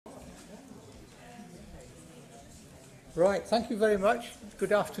Right, thank you very much.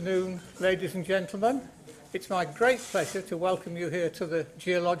 Good afternoon, ladies and gentlemen. It's my great pleasure to welcome you here to the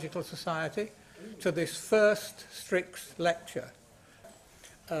Geological Society, to this first Strix lecture,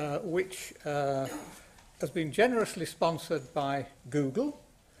 which has been generously sponsored by Google,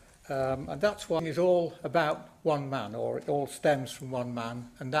 and that's why it's all about one man, or it all stems from one man,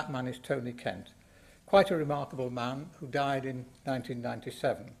 and that man is Tony Kent. Quite a remarkable man who died in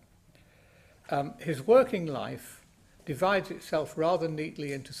 1997. His working life divides itself rather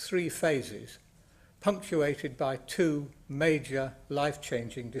neatly into three phases, punctuated by two major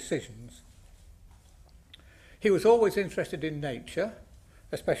life-changing decisions. He was always interested in nature,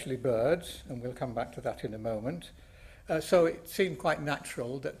 especially birds, and we'll come back to that in a moment, so it seemed quite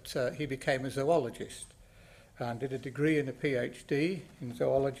natural that he became a zoologist and did a degree and a PhD in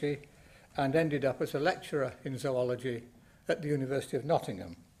zoology and ended up as a lecturer in zoology at the University of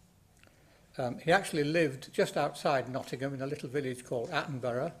Nottingham. He actually lived just outside Nottingham in a little village called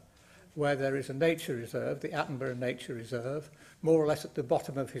Attenborough, where there is a nature reserve, the Attenborough Nature Reserve, more or less at the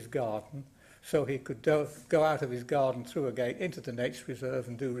bottom of his garden, so he could go out of his garden through a gate into the nature reserve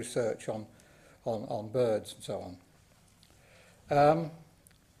and do research on birds and so on.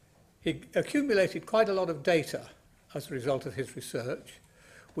 He accumulated quite a lot of data as a result of his research,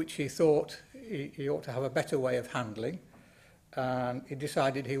 which he thought he ought to have a better way of handling. And he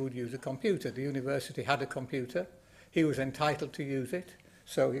decided he would use a computer. The university had a computer. He was entitled to use it.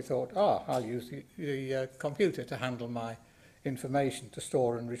 So he thought, I'll use the computer to handle my information, to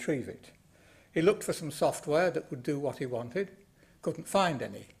store and retrieve it. He looked for some software that would do what he wanted, couldn't find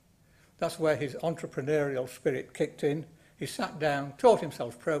any. That's where his entrepreneurial spirit kicked in. He sat down, taught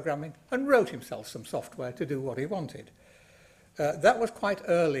himself programming, and wrote himself some software to do what he wanted. That was quite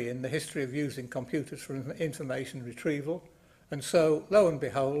early in the history of using computers for information retrieval. And so, lo and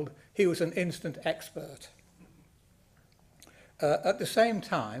behold, he was an instant expert. At the same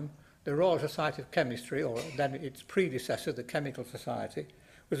time, the Royal Society of Chemistry, or then its predecessor, the Chemical Society,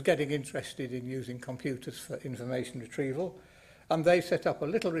 was getting interested in using computers for information retrieval, and they set up a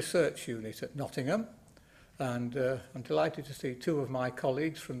little research unit at Nottingham, and I'm delighted to see two of my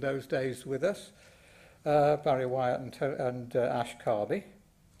colleagues from those days with us, Barry Wyatt and Ash Carby.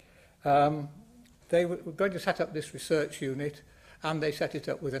 They were going to set up this research unit, and they set it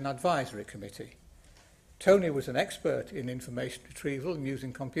up with an advisory committee. Tony was an expert in information retrieval and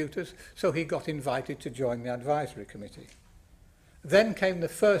using computers, so he got invited to join the advisory committee. Then came the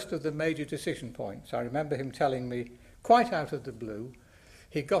first of the major decision points. I remember him telling me, quite out of the blue,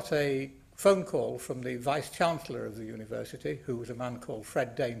 he got a phone call from the Vice-Chancellor of the university, who was a man called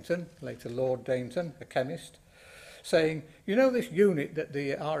Fred Dainton, later Lord Dainton, a chemist, saying, you know this unit that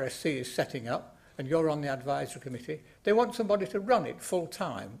the RSC is setting up, and you're on the advisory committee, they want somebody to run it full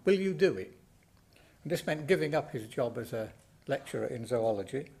time. Will you do it? And this meant giving up his job as a lecturer in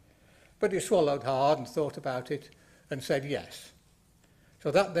zoology. But he swallowed hard and thought about it and said yes. So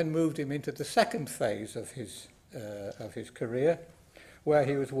that then moved him into the second phase of his career, where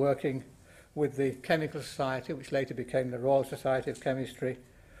he was working with the Chemical Society, which later became the Royal Society of Chemistry,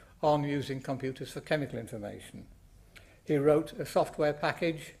 on using computers for chemical information. He wrote a software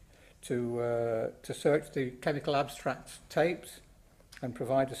package to search the chemical abstracts tapes and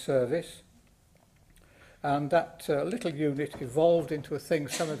provide a service. And that little unit evolved into a thing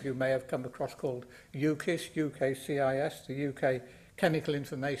some of you may have come across called UKIS, UKCIS, the UK Chemical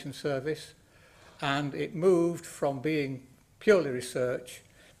Information Service. And it moved from being purely research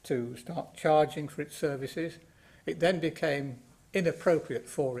to start charging for its services. It then became inappropriate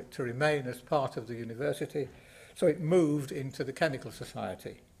for it to remain as part of the university, so it moved into the Chemical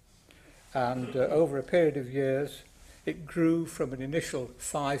Society. And over a period of years, it grew from an initial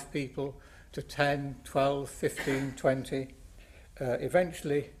 5 people to 10, 12, 15, 20.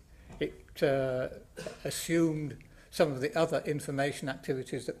 Eventually, it assumed some of the other information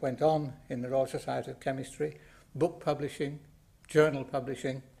activities that went on in the Royal Society of Chemistry, book publishing, journal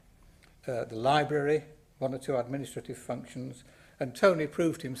publishing, the library, 1 or 2 administrative functions, and Tony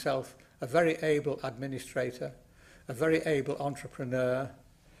proved himself a very able administrator, a very able entrepreneur,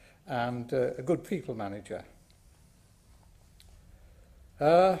 and a good people manager.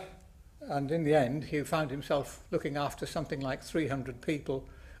 And in the end, he found himself looking after something like 300 people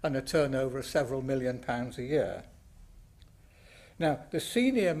and a turnover of several £1 million a year. Now, the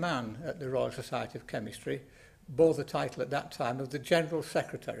senior man at the Royal Society of Chemistry bore the title at that time of the General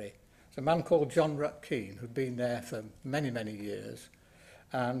Secretary. It's a man called John Ruck-Keene, who'd been there for many, many years.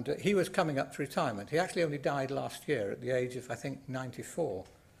 And he was coming up to retirement. He actually only died last year at the age of, I think, 94.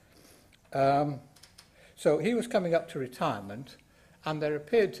 So he was coming up to retirement, and there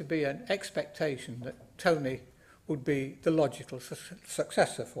appeared to be an expectation that Tony would be the logical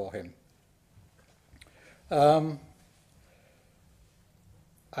successor for him.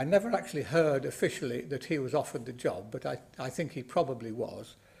 I never actually heard officially that he was offered the job, but I think he probably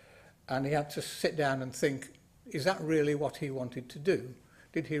was. And he had to sit down and think, is that really what he wanted to do?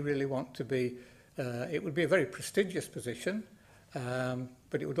 Did he really want to be... it would be a very prestigious position,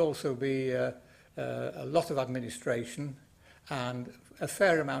 but it would also be a lot of administration and a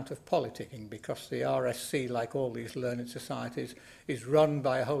fair amount of politicking, because the RSC, like all these learned societies, is run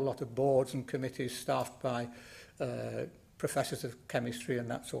by a whole lot of boards and committees staffed by professors of chemistry and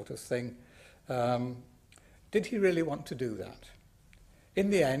that sort of thing. Did he really want to do that? In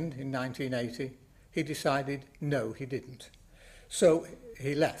the end, in 1980, he decided no, he didn't. So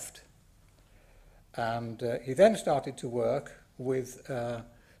he left. And he then started to work with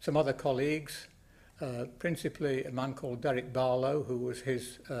some other colleagues, principally a man called Derek Barlow, who was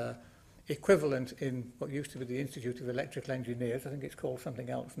his equivalent in what used to be the Institute of Electrical Engineers. I think it's called something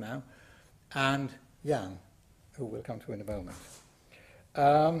else now. And Jan, who we'll come to in a moment.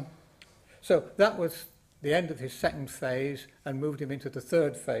 So that was the end of his second phase and moved him into the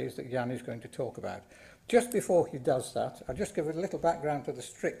third phase that Jan is going to talk about. Just before he does that, I'll just give a little background to the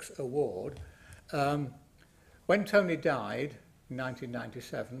Strix Award. When Tony died in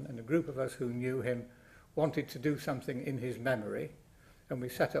 1997, and a group of us who knew him wanted to do something in his memory, and we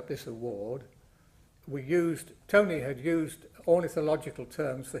set up this award, Tony had used ornithological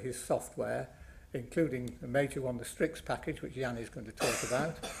terms for his software, including a major one, the Strix package, which Jan is going to talk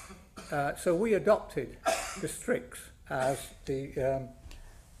about. So we adopted the Strix as the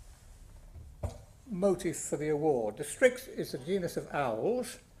motif for the award. The Strix is a genus of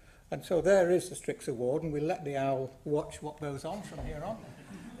owls, and so there is the Strix Award, and we'll let the owl watch what goes on from here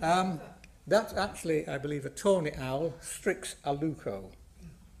on. That's actually, I believe, a tawny owl, Strix aluco.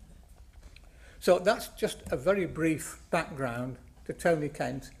 So that's just a very brief background to Tony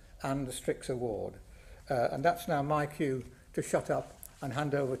Kent and the Strix Award. And that's now my cue to shut up and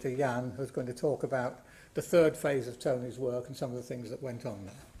hand over to Jan, who's going to talk about the third phase of Tony's work and some of the things that went on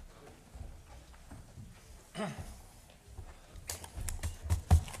there.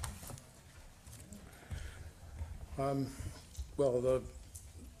 Well,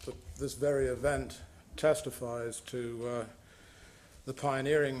 this very event testifies to the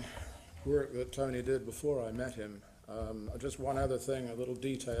pioneering work that Tony did before I met him. Just one other thing, a little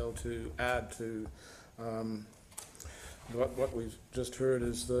detail to add to what we've just heard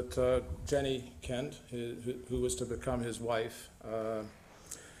is that Jenny Kent, who was to become his wife,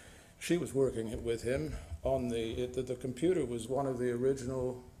 she was working with him on the computer was one of the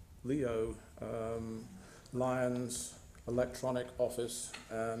original Leo Lyons electronic office,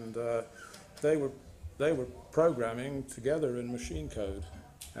 and they were programming together in machine code.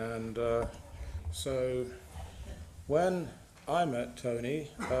 And so when I met Tony,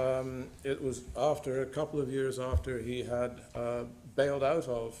 it was after a couple of years after he had bailed out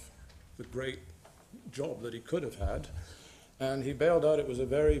of the great job that he could have had. And he bailed out. It was a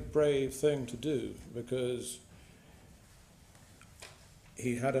very brave thing to do, because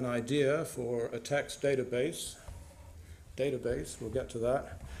he had an idea for a text database, we'll get to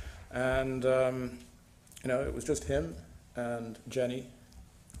that, and you know, it was just him and Jenny,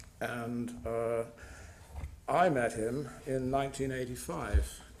 and I met him in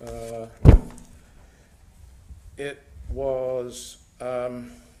 1985. It was,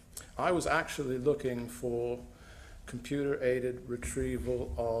 I was actually looking for computer-aided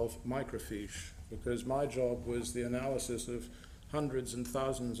retrieval of microfiche, because my job was the analysis of hundreds and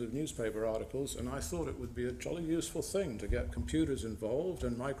thousands of newspaper articles, and I thought it would be a jolly useful thing to get computers involved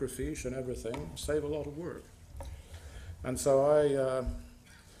and microfiche and everything, save a lot of work. And so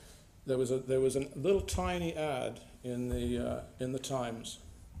there was a little tiny ad in the Times,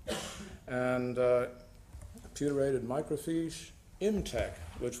 and computer-aided microfiche, Imtech,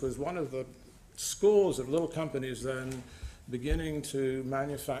 which was one of the scores of little companies then beginning to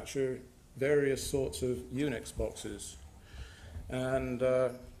manufacture various sorts of Unix boxes. And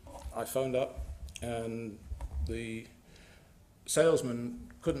I phoned up, and the salesman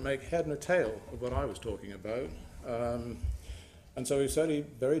couldn't make head nor tail of what I was talking about. And so he said he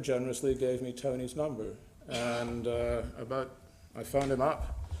very generously gave me Tony's number. And I phoned him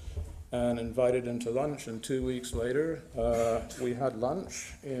up and invited him to lunch, and 2 weeks later we had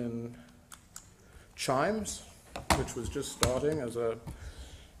lunch in Chimes, which was just starting as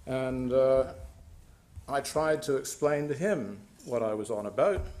and I tried to explain to him what I was on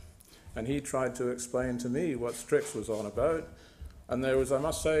about, and he tried to explain to me what Strix was on about, and there was, I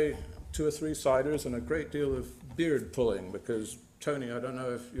must say, 2 or 3 ciders and a great deal of beard pulling, because Tony, I don't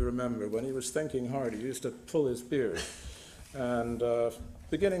know if you remember, when he was thinking hard, he used to pull his beard, and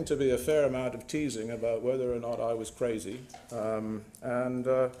beginning to be a fair amount of teasing about whether or not I was crazy.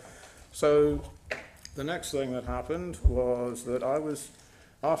 So the next thing that happened was that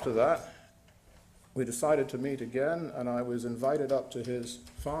after that, we decided to meet again, and I was invited up to his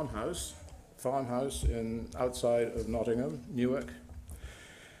farmhouse outside of Nottingham, Newark.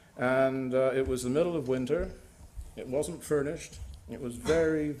 And it was the middle of winter. It wasn't furnished. It was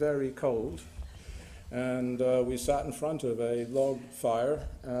very, very cold. And we sat in front of a log fire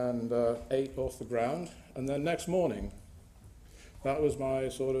and ate off the ground. And then next morning, that was my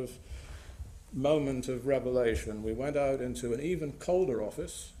sort of moment of revelation. We went out into an even colder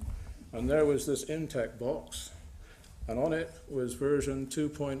office, and there was this Intec box, and on it was version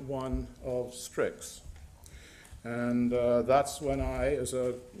 2.1 of Strix. And that's when I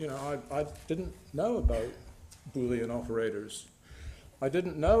didn't know about Boolean operators. I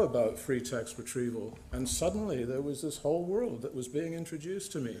didn't know about free text retrieval, and suddenly there was this whole world that was being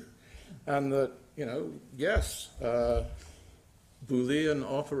introduced to me. And that, yes, Boolean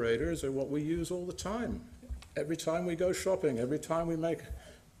operators are what we use all the time. Every time we go shopping, every time we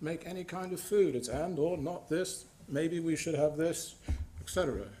make any kind of food, it's and or not this, maybe we should have this,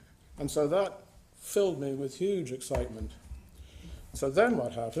 etc. And so that filled me with huge excitement. So then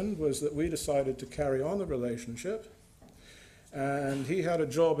what happened was that we decided to carry on the relationship, and he had a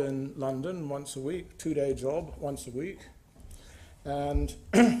job in London once a week, 2-day job once a week, and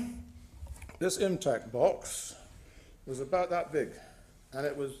this Imtech box was about that big, and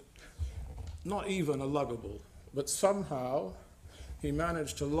it was not even a luggable, but somehow he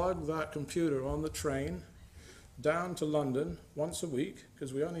managed to lug that computer on the train down to London once a week,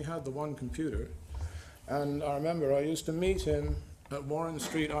 because we only had the one computer. And I remember I used to meet him at Warren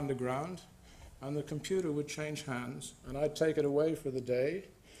Street Underground, and the computer would change hands, and I'd take it away for the day,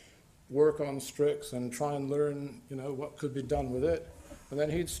 work on Strix and try and learn, what could be done with it. And then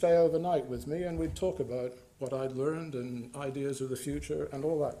he'd stay overnight with me, and we'd talk about what I'd learned and ideas of the future and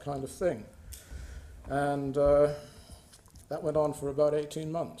all that kind of thing. And that went on for about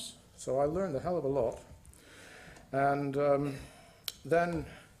 18 months. So I learned a hell of a lot. And then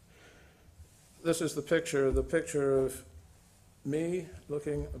this is the picture of me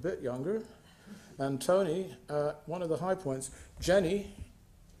looking a bit younger, and Tony at one of the high points. Jenny,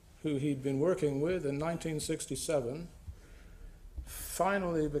 who he'd been working with in 1967,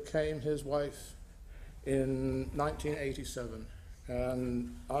 finally became his wife in 1987.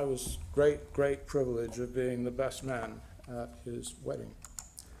 And I was great privilege of being the best man at his wedding.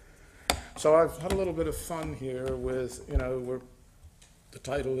 So I've had a little bit of fun here with, the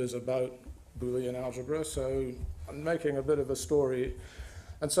title is about Boolean algebra, so I'm making a bit of a story.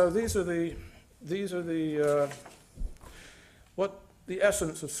 And so what the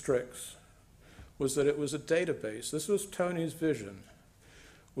essence of Strix was, that it was a database. This was Tony's vision,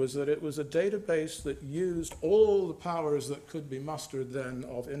 was that it was a database that used all the powers that could be mustered then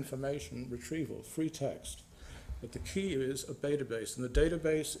of information retrieval, free text. But the key is a database, and the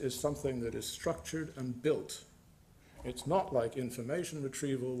database is something that is structured and built. It's not like information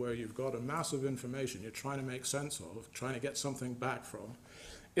retrieval where you've got a mass of information you're trying to make sense of, trying to get something back from.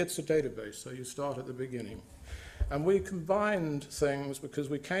 It's a database, so you start at the beginning. And we combined things because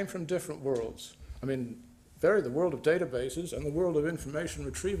we came from different worlds. I mean, the world of databases and the world of information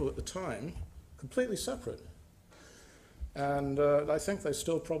retrieval at the time, completely separate. And I think they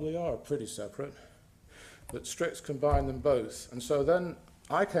still probably are pretty separate. But Strix combined them both. And so then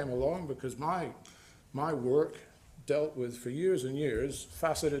I came along because my work dealt with, for years and years,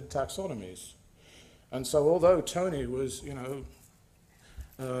 faceted taxonomies. And so although Tony was,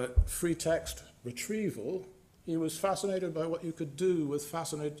 free text retrieval, he was fascinated by what you could do with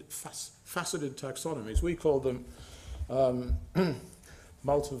faceted taxonomies. We called them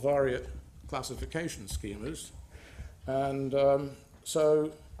multivariate classification schemas. And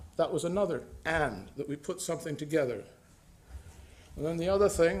so that was another and, that we put something together. And then the other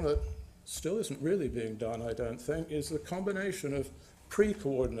thing that still isn't really being done, I don't think, is the combination of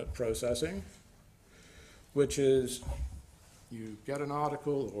pre-coordinate processing, which is you get an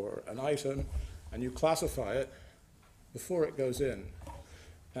article or an item and you classify it before it goes in.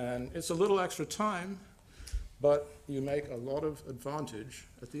 And it's a little extra time, but you make a lot of advantage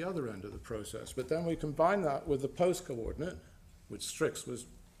at the other end of the process. But then we combine that with the post-coordinate, which Strix was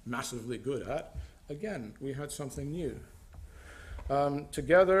massively good at. Again, we had something new.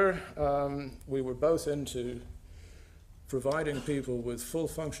 Together, we were both into providing people with full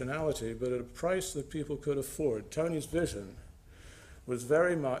functionality, but at a price that people could afford. Tony's vision was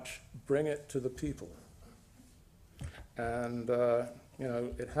very much bring it to the people. And you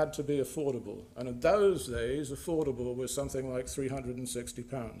know, it had to be affordable. And in those days, affordable was something like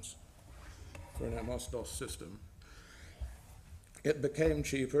 £360 for an MS-DOS system. It became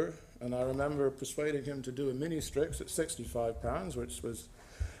cheaper, and I remember persuading him to do a mini Strix at £65, which was,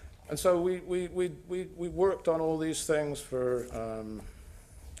 and so we worked on all these things for,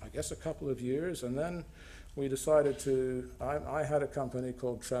 I guess, a couple of years, and then we decided to, I had a company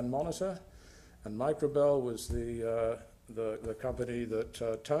called Trend Monitor, and Microbel was the company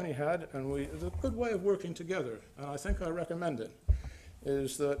that Tony had, and the good way of working together, and I think I recommend it,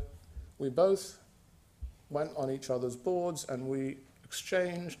 is that we both went on each other's boards and we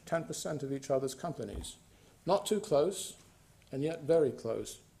exchanged 10% of each other's companies. Not too close, and yet very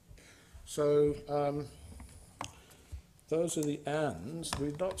close. So those are the ands.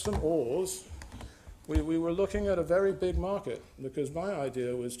 We've got some ors. We were looking at a very big market because my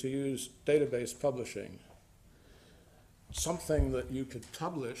idea was to use database publishing. Something that you could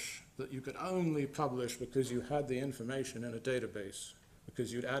publish, that you could only publish because you had the information in a database,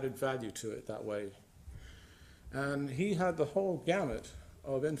 because you'd added value to it that way. And he had the whole gamut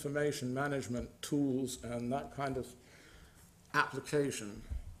of information management tools and that kind of application.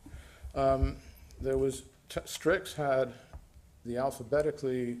 Strix had the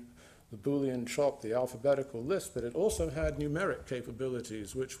Boolean chop, the alphabetical list, but it also had numeric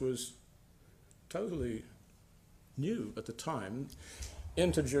capabilities, which was totally new at the time.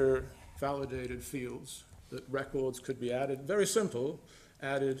 Integer validated fields that records could be added, very simple,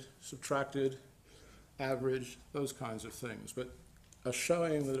 added, subtracted, average, those kinds of things, but are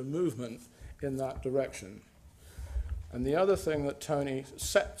showing that a movement in that direction. And the other thing that Tony,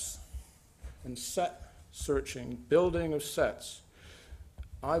 sets and set searching, building of sets,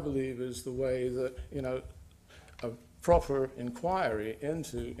 I believe is the way that, you know, a proper inquiry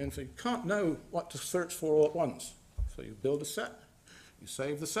into you can't know what to search for all at once. So you build a set, you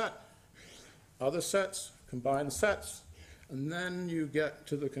save the set, other sets, combine sets, and then you get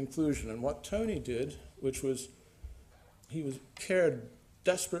to the conclusion. And what Tony did, which was, he cared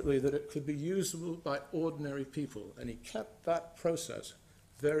desperately that it could be usable by ordinary people, and he kept that process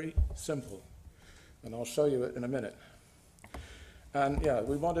very simple. And I'll show you it in a minute. And yeah,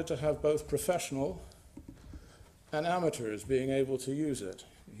 we wanted to have both professional and amateurs being able to use it.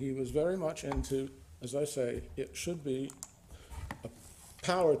 He was very much into, as I say, it should be a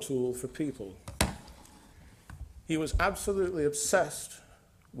power tool for people. He was absolutely obsessed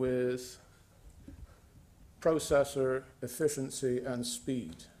with processor efficiency and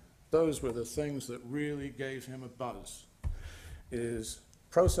speed. Those were the things that really gave him a buzz, is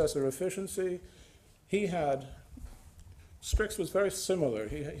processor efficiency. He had, Strix was very similar.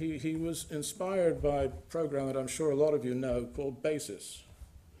 He was inspired by a program that I'm sure a lot of you know called Basis.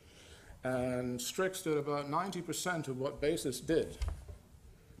 And Strix did about 90% of what Basis did,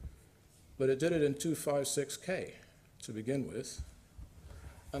 but it did it in 256K to begin with.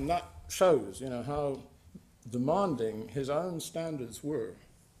 And that shows, you know, how demanding his own standards were.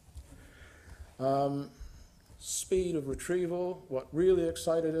 Speed of retrieval, what really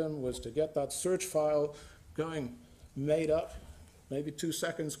excited him was to get that search file going, made up, maybe 2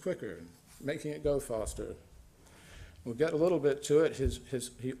 seconds quicker, making it go faster. We'll get a little bit to it.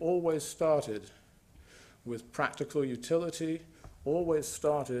 He always started with practical utility, always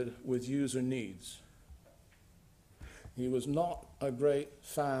started with user needs. He was not a great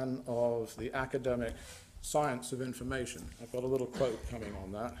fan of the academic science of information. I've got a little quote coming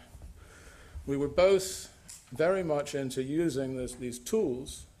on that. We were both very much into using these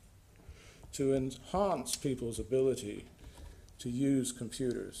tools to enhance people's ability to use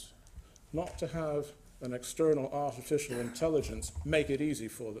computers, not to have an external artificial intelligence make it easy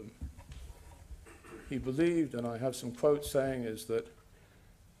for them. He believed, and I have some quotes saying, is that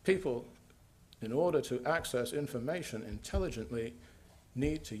people, in order to access information intelligently,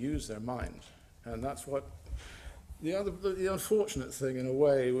 need to use their mind. And that's what, the unfortunate thing in a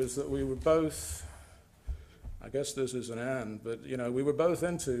way was that we were both, I guess this is an and, but you know, we were both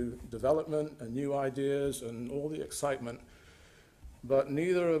into development and new ideas and all the excitement, but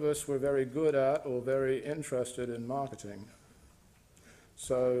neither of us were very good at or very interested in marketing.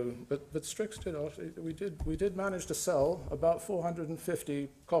 So, but Strix did, we did manage to sell about 450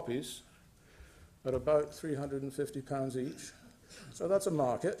 copies at about £350 each. So that's a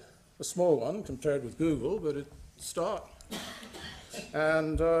market, a small one compared with Google, but it's a start.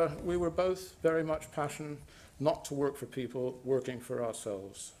 And we were both very much passionate not to work for people, working for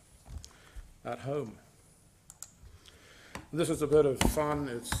ourselves at home. This is a bit of fun.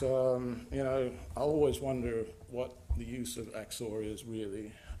 It's, you know, I always wonder what the use of XOR is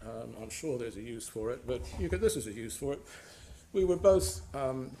really. I'm sure there's a use for it, but this is a use for it. We were both,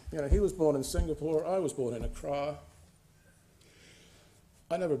 he was born in Singapore, I was born in Accra.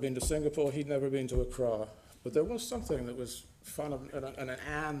 I'd never been to Singapore, he'd never been to Accra. But there was something that was fun and an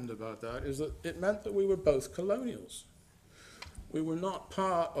and about that, is that it meant that we were both colonials. We were not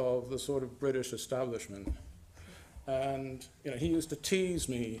part of the sort of British establishment. And, he used to tease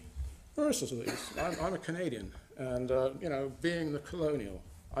me mercilessly. I'm a Canadian, and, being the colonial.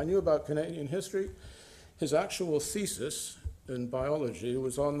 I knew about Canadian history. His actual thesis in biology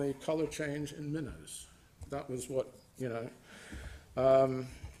was on the color change in minnows. That was what,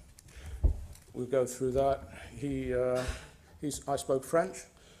 we'll go through that. I spoke French,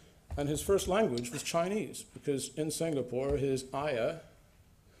 and his first language was Chinese, because in Singapore, his ayah,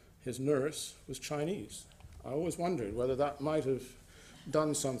 his nurse, was Chinese. I always wondered whether that might have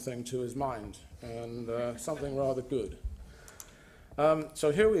done something to his mind, and something rather good.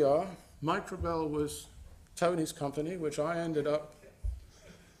 So here we are. Microbel was Tony's company, which I ended up,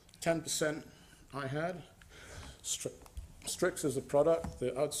 10% I had. Strix is the product.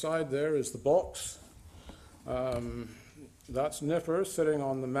 The outside there is the box. That's Nipper sitting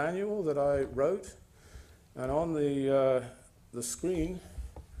on the manual that I wrote. And on the screen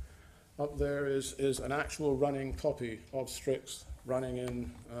up there is an actual running copy of Strix running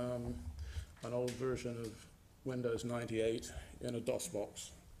in an old version of Windows 98 in a DOS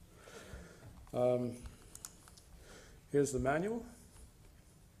box. Here's the manual.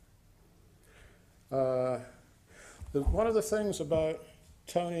 One of the things about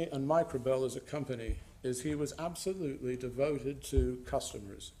Tony and Microbel as a company is he was absolutely devoted to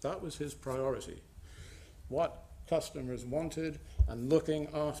customers. That was his priority. What customers wanted and looking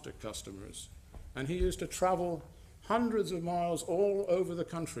after customers. And he used to travel hundreds of miles all over the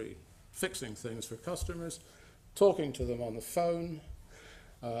country fixing things for customers, talking to them on the phone,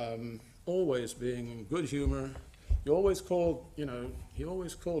 always being in good humor. He always called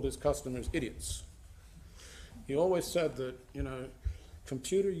his customers idiots. He always said that,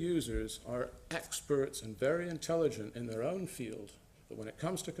 computer users are experts and very intelligent in their own field, but when it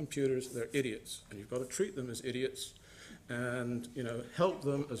comes to computers, they're idiots, and you've got to treat them as idiots and, help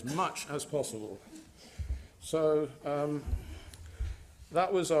them as much as possible. So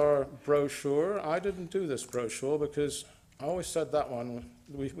that was our brochure. I didn't do this brochure because I always said that one.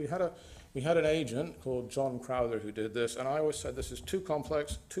 We had an agent called John Crowther who did this, and I always said this is too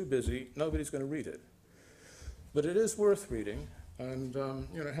complex, too busy, nobody's going to read it. But it is worth reading, and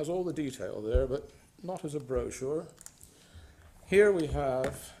it has all the detail there, but not as a brochure. Here we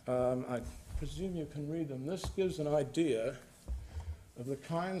have, I presume you can read them. This gives an idea of the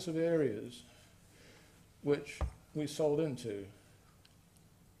kinds of areas which we sold into.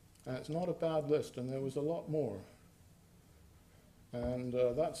 And it's not a bad list, and there was a lot more. And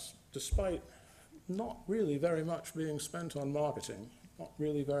that's despite not really very much being spent on marketing, not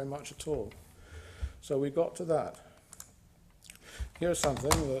really very much at all. So we got to that. Here's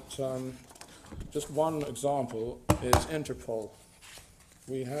something that, just one example, is Interpol.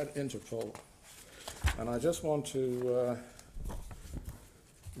 We had Interpol. And I just want to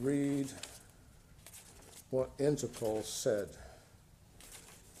read what Interpol said.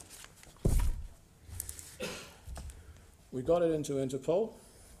 We got it into Interpol,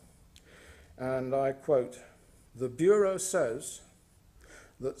 and I quote, "The Bureau says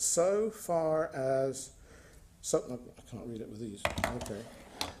that so far as, I can't read it with these, okay.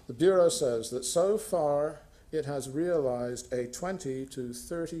 The Bureau says that so far it has realized a 20 to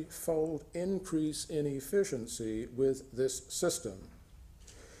 30-fold increase in efficiency with this system.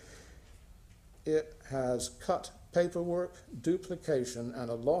 It has cut paperwork, duplication, and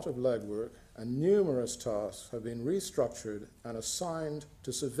a lot of legwork, and numerous tasks have been restructured and assigned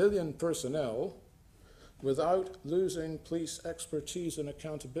to civilian personnel without losing police expertise and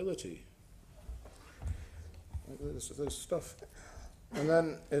accountability." There's stuff. And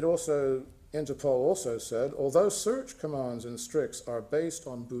then Interpol also said, although search commands in Strix are based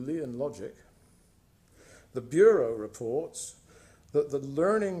on Boolean logic, the Bureau reports that the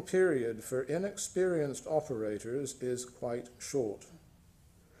learning period for inexperienced operators is quite short.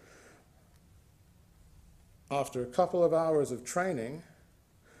 After a couple of hours of training,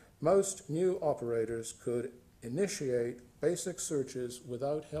 most new operators could initiate basic searches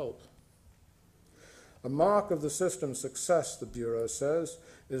without help. A mark of the system's success, the Bureau says,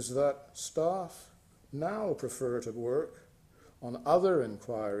 is that staff now prefer to work on other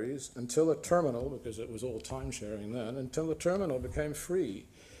inquiries until a terminal, because it was all time-sharing then, until the terminal became free,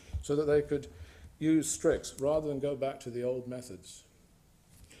 so that they could use Strix rather than go back to the old methods.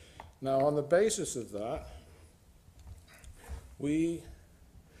 Now, on the basis of that, we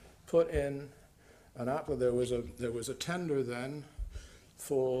put in an app. There was a tender then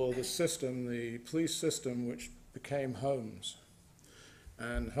for the system, the police system, which became Holmes.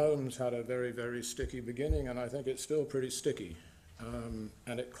 And Holmes had a very, very sticky beginning, and I think it's still pretty sticky.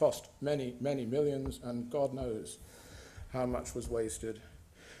 And it cost many, many millions, and God knows how much was wasted.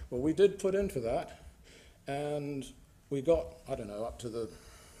 Well, we did put into that, and we got, I don't know, up to the,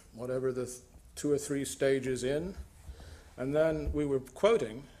 whatever the 2 or 3 stages in, and then we were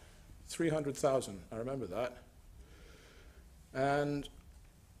quoting 300,000, I remember that. And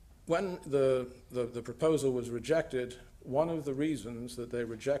when the proposal was rejected, one of the reasons that they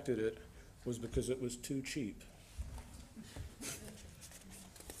rejected it was because it was too cheap.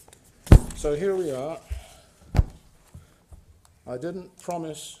 So here we are. I didn't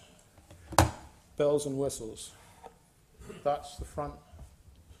promise bells and whistles. That's the front,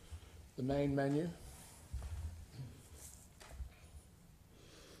 the main menu.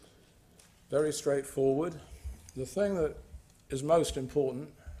 Very straightforward. The thing that is most important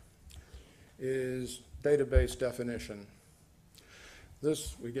is database definition.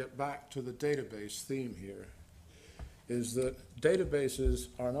 This, we get back to the database theme here, is that databases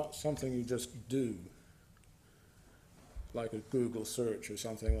are not something you just do, like a Google search or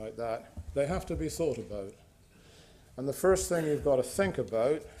something like that. They have to be thought about. And the first thing you've got to think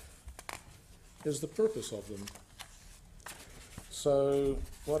about is the purpose of them. So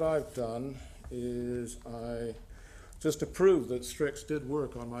what I've done is just to prove that Strix did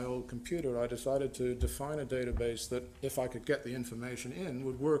work on my old computer, I decided to define a database that, if I could get the information in,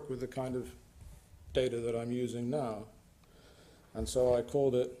 would work with the kind of data that I'm using now. And so I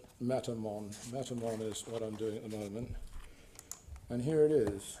called it Metamon. Metamon is what I'm doing at the moment. And here it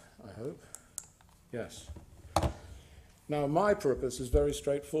is, I hope. Yes. Now, my purpose is very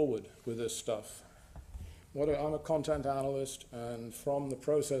straightforward with this stuff. I'm a content analyst, and from the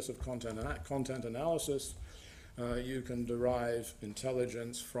process of content analysis, you can derive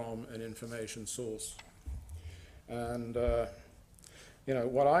intelligence from an information source. And you know,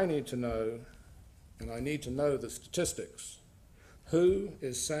 what I need to know, and I need to know the statistics. Who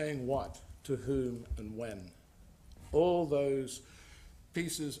is saying what to whom and when? All those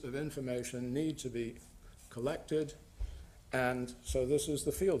pieces of information need to be collected, and so this is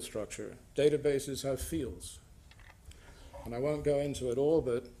the field structure. Databases have fields. And I won't go into it all,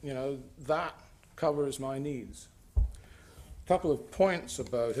 but you know, that covers my needs. A couple of points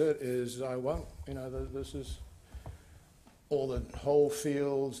about it is I won't, you know, this is all the whole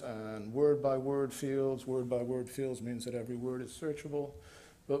fields and word by word fields. Word by word fields means that every word is searchable.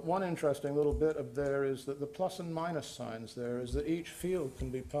 But one interesting little bit up there is that the plus and minus signs there is that each field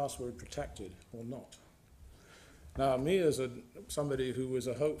can be password protected or not. Now, me as somebody who was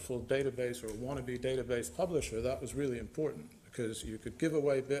a hopeful database or wannabe database publisher, that was really important because you could give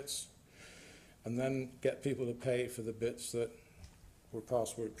away bits and then get people to pay for the bits that were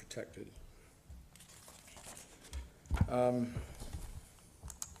password protected.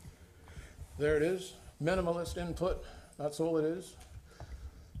 There it is, minimalist input, that's all it is.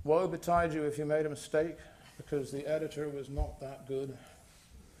 Woe betide you if you made a mistake, because the editor was not that good.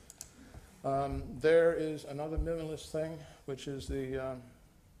 There is another minimalist thing, which is the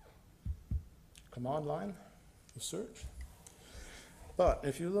command line, the search. But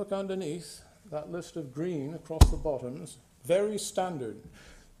if you look underneath, that list of green across the bottoms, very standard.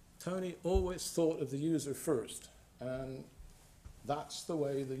 Tony always thought of the user first, and that's the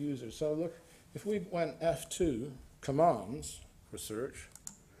way the user. So look, if we went F2, commands for search,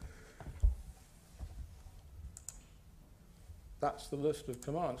 that's the list of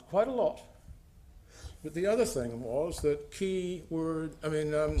commands, quite a lot. But the other thing was that keyword,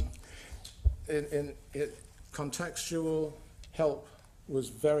 contextual help was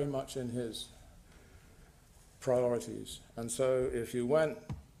very much in his priorities. And so if you went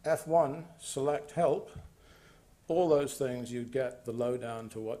F1, select help, all those things, you'd get the lowdown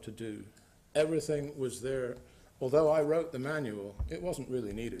to what to do. Everything was there. Although I wrote the manual, it wasn't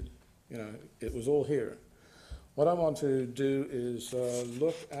really needed. You know, it was all here. What I want to do is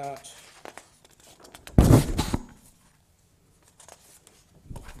look at, let's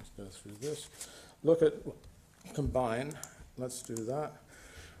go through this, look at combine, let's do that.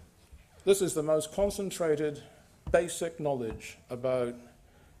 This is the most concentrated basic knowledge about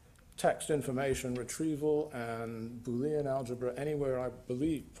text information retrieval and Boolean algebra anywhere, I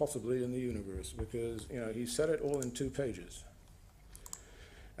believe, possibly in the universe, because you know he said it all in 2 pages.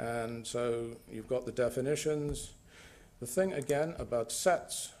 And so you've got the definitions. The thing again about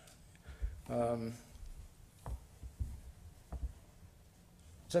sets,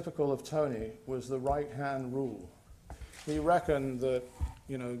 typical of Tony, was the right-hand rule. He reckoned that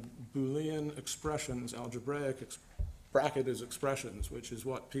you know, Boolean expressions, algebraic bracketed expressions, which is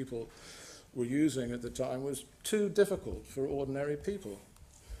what people were using at the time, was too difficult for ordinary people.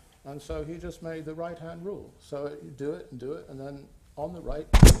 And so he just made the right-hand rule. So you do it, and then on the right,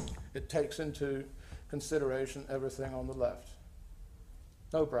 it takes into consideration everything on the left.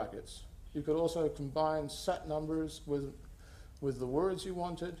 No brackets. You could also combine set numbers with the words you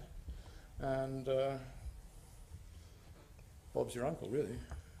wanted, and Bob's your uncle, really.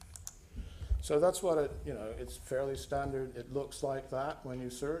 So that's what it, you know, it's fairly standard. It looks like that when you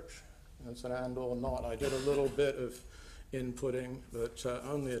search. It's an and or not. I did a little bit of inputting, but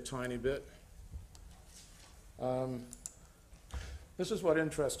only a tiny bit. This is what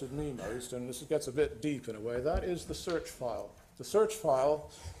interested me most, and this gets a bit deep in a way. That is the search file. The search file,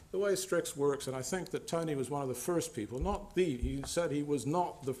 the way Strix works, and I think that Tony was one of the first people, he said he was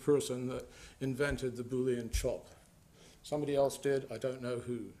not the person that invented the Boolean chop. Somebody else did, I don't know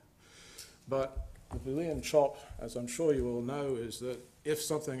who. But the Boolean chop, as I'm sure you all know, is that if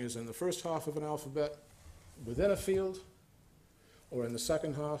something is in the first half of an alphabet, within a field, or in the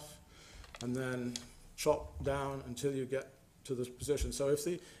second half, and then chop down until you get to this position. So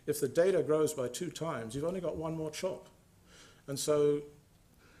if the data grows by 2 times, you've only got one more chop. And so,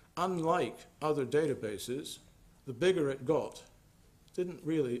 unlike other databases, the bigger it got, didn't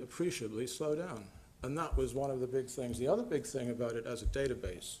really appreciably slow down. And that was one of the big things. The other big thing about it as a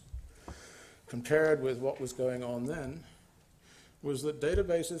database, compared with what was going on then, was that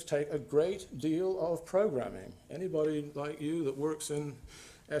databases take a great deal of programming. Anybody like you that works in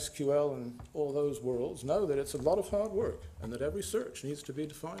SQL and all those worlds know that it's a lot of hard work, and that every search needs to be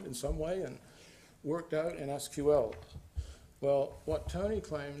defined in some way and worked out in SQL. Well, what Tony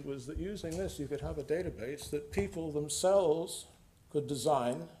claimed was that using this, you could have a database that people themselves could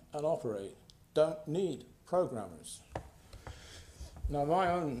design and operate. Don't need programmers. Now,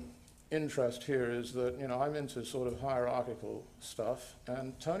 my own interest here is that, you know, I'm into sort of hierarchical stuff,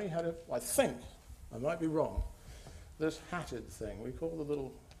 and Tony had I think, I might be wrong, this hatted thing. We call the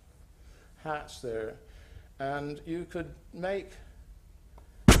little hats there, and you could make,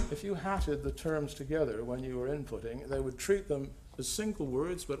 if you hatted the terms together when you were inputting, they would treat them as single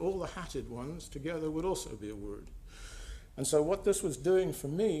words, but all the hatted ones together would also be a word. And so what this was doing for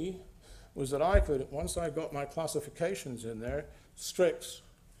me was that I could, once I got my classifications in there, Strix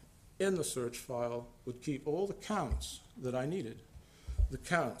in the search file would keep all the counts that I needed. The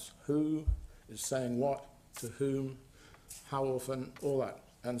counts, who is saying what, to whom, how often, all that.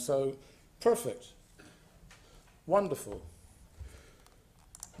 And so, perfect, wonderful.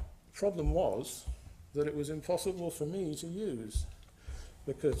 The problem was that it was impossible for me to use,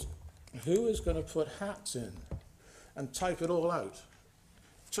 because who is going to put hats in and type it all out?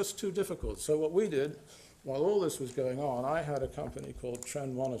 Just too difficult. So what we did, while all this was going on, I had a company called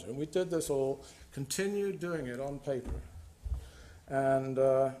Trend Monitor, and we did this all, continued doing it on paper. And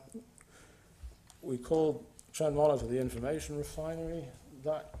we called Trend Monitor the information refinery.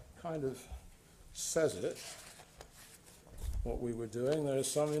 That kind of says it, what we were doing. There's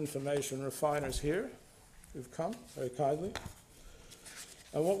some information refiners here who've come very kindly.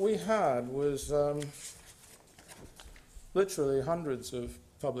 And what we had was literally hundreds of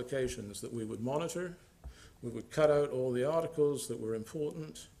publications that we would monitor. We would cut out all the articles that were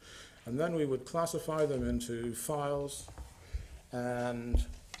important, and then we would classify them into files. And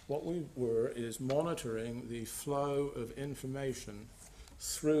what we were is monitoring the flow of information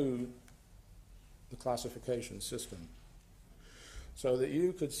through the classification system, so that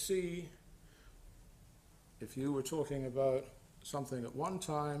you could see, if you were talking about something at one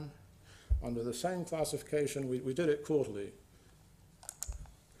time under the same classification, we did it quarterly.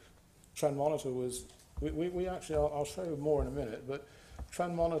 Trend Monitor was, we actually, I'll show you more in a minute, but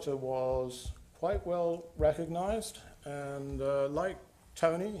Trend Monitor was quite well recognized, and like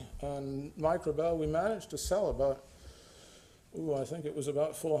Tony and Microbel, we managed to sell about, I think it was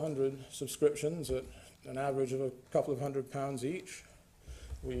about 400 subscriptions at an average of a couple of £100 each.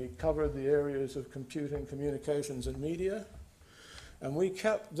 We covered the areas of computing, communications, and media, and we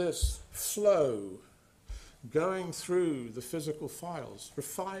kept this flow going through the physical files for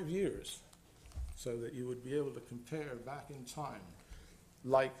 5 years, so that you would be able to compare back in time,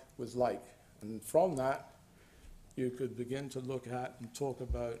 like with like. And from that, you could begin to look at and talk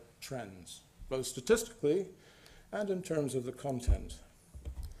about trends, both statistically and in terms of the content.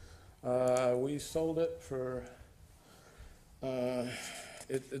 We sold it for, the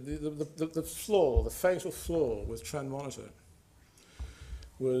flaw, the fatal flaw with Trend Monitor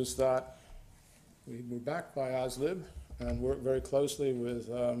was that we were backed by ASLib and worked very closely with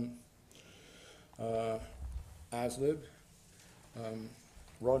ASLib.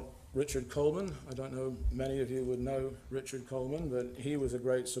 Richard Coleman. I don't know, many of you would know Richard Coleman, but he was a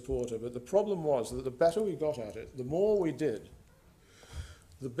great supporter. But the problem was that the better we got at it, the more we did,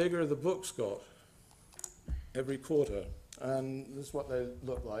 the bigger the books got every quarter. And this is what they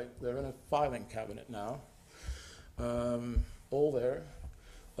look like. They're in a filing cabinet now, all there.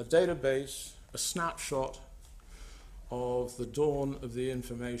 A database, a snapshot of the dawn of the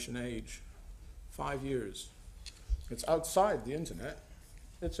information age, 5 years. It's outside the internet.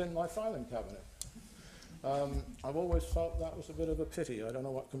 It's in my filing cabinet. I've always felt that was a bit of a pity. I don't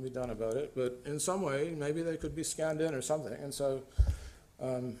know what can be done about it, but in some way, maybe they could be scanned in or something. And so,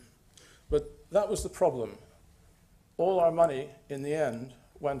 but that was the problem. All our money, in the end,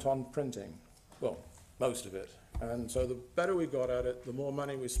 went on printing. Well, most of it. And so the better we got at it, the more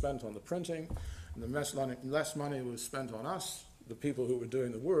money we spent on the printing, and the less money was spent on us, the people who were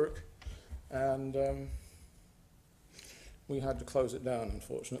doing the work, and we had to close it down,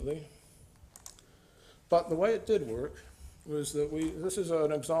 unfortunately. But the way it did work was that this is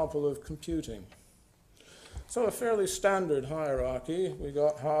an example of computing. So a fairly standard hierarchy. We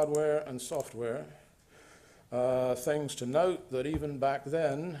got hardware and software. Things to note that even back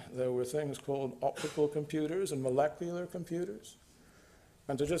then, there were things called optical computers and molecular computers.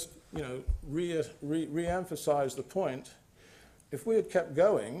 And to just, re-emphasize the point, if we had kept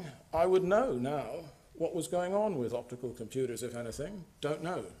going, I would know now what was going on with optical computers, if anything. Don't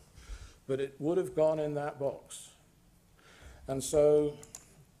know. But it would have gone in that box. And so,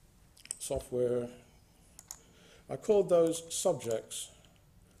 software, I called those subjects,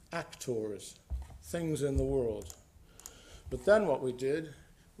 actors, things in the world. But then what we did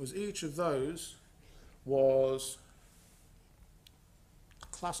was each of those was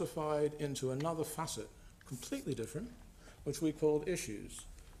classified into another facet, completely different, which we called issues.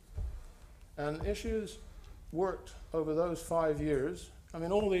 And issues worked over those 5 years. I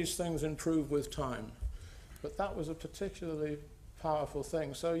mean, all these things improve with time, but that was a particularly powerful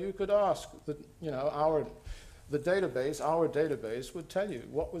thing. So you could ask that, our database would tell you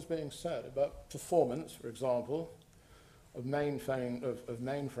what was being said about performance, for example, of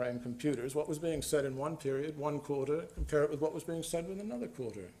mainframe computers, what was being said in one period, one quarter, compare it with what was being said in another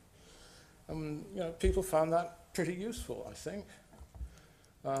quarter. And people found that pretty useful, I think.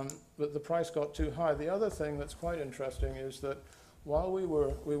 But the price got too high. The other thing that's quite interesting is that while we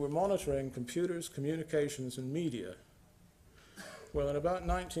were monitoring computers, communications, and media, well, in about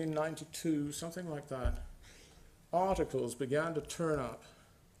 1992, something like that, articles began to turn up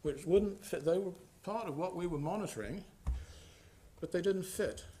which wouldn't fit. They were part of what we were monitoring, but they didn't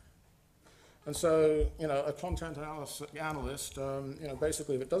fit. And so, a content analyst,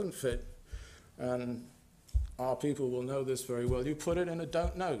 basically if it doesn't fit, and our people will know this very well, you put it in a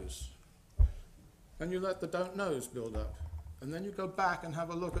don't knows. And you let the don't knows build up. And then you go back and have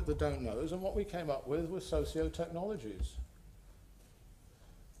a look at the don't knows, and what we came up with was socio-technologies.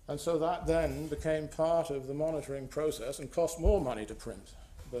 And so that then became part of the monitoring process and cost more money to print.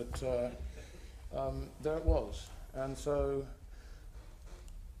 But there it was. And so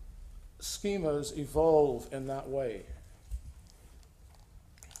schemas evolve in that way.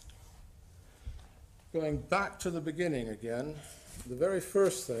 Going back to the beginning again, the very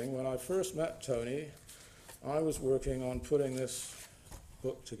first thing, when I first met Tony, I was working on putting this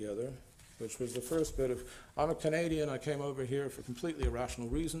book together, which was the first bit of, I'm a Canadian, I came over here for completely irrational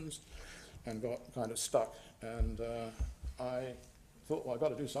reasons and got kind of stuck. And I thought, well, I've got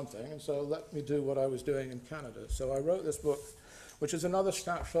to do something, and so let me do what I was doing in Canada. So I wrote this book, which is another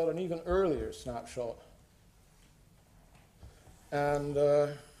snapshot, an even earlier snapshot. And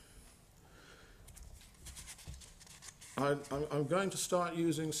I'm going to start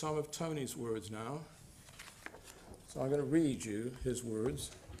using some of Tony's words now. So I'm going to read you his words.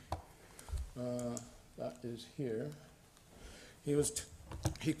 That is here.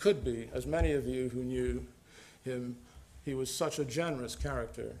 He could be, as many of you who knew him, he was such a generous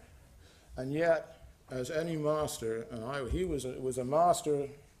character. And yet, as any master, and he was a master,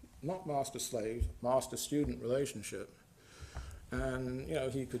 not master-slave, master-student relationship. And,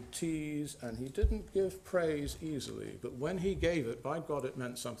 he could tease, and he didn't give praise easily. But when he gave it, by God, it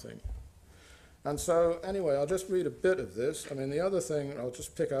meant something. And so, anyway, I'll just read a bit of this. I mean, the other thing I'll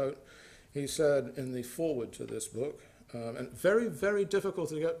just pick out, he said in the foreword to this book, and very, very difficult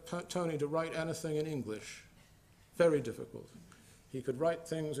to get Tony to write anything in English. Very difficult. He could write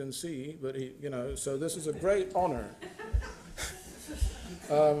things in C, but so this is a great honor.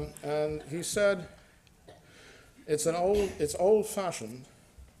 And he said, it's old-fashioned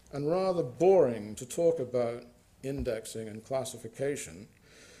and rather boring to talk about indexing and classification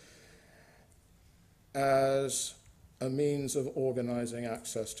as a means of organizing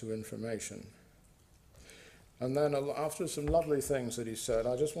access to information. And then after some lovely things that he said,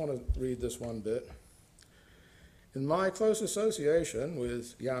 I just want to read this one bit. In my close association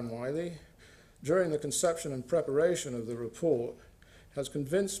with Jan Wiley, during the conception and preparation of the report, has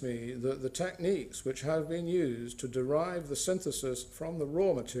convinced me that the techniques which have been used to derive the synthesis from the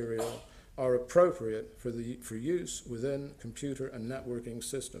raw material are appropriate for use within computer and networking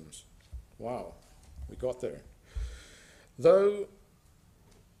systems. Wow, we got there. Though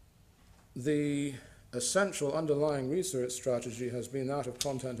the essential underlying research strategy has been that of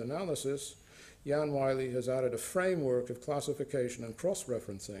content analysis, Jan Wiley has added a framework of classification and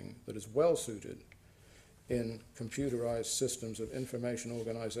cross-referencing that is well suited in computerized systems of information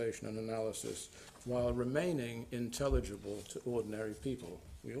organization and analysis while remaining intelligible to ordinary people.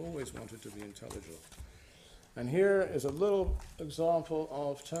 We always wanted to be intelligible. And here is a little example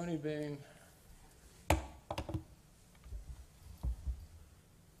of Tony being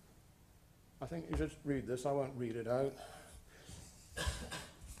I think you just read this, I won't read it out.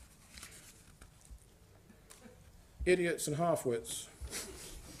 Idiots and half-wits.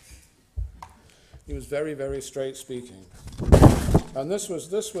 He was very, very straight speaking. And this was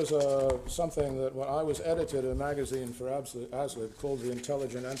something that when I was edited a magazine for ASLIB called The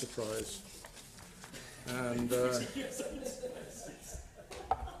Intelligent Enterprise. And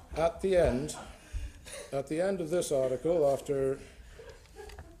at the end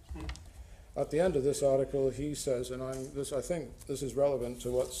of this article, he says, and I think this is relevant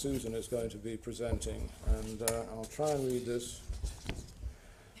to what Susan is going to be presenting, and I'll try and read this.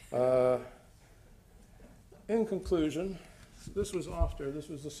 In conclusion, this was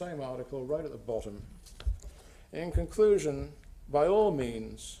the same article right at the bottom. In conclusion, by all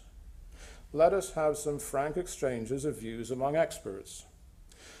means, let us have some frank exchanges of views among experts.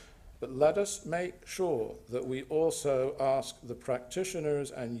 But let us make sure that we also ask the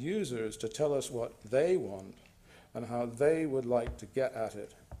practitioners and users to tell us what they want and how they would like to get at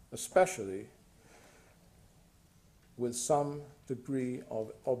it, especially with some degree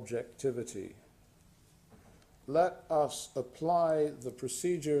of objectivity. Let us apply the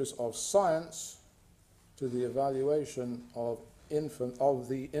procedures of science to the evaluation of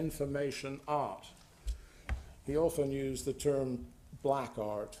the information art. He often used the term black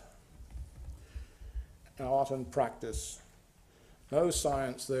art. Art and practice. No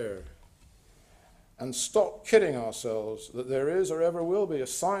science there. And stop kidding ourselves that there is or ever will be a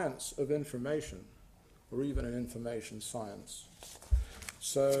science of information, or even an information science.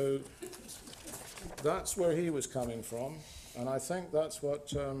 So that's where he was coming from, and I think that's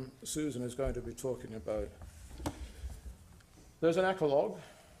what Susan is going to be talking about. There's an epilogue.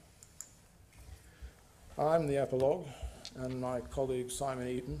 I'm the epilogue, and my colleague Simon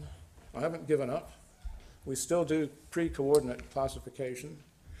Eaton. I haven't given up. We still do pre-coordinate classification.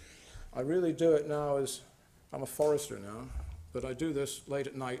 I really do it now as, I'm a forester now, but I do this late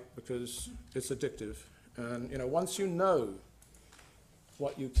at night because it's addictive. And once you know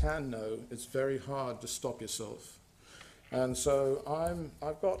what you can know, it's very hard to stop yourself. And so I'm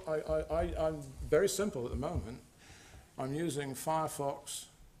very simple at the moment. I'm using Firefox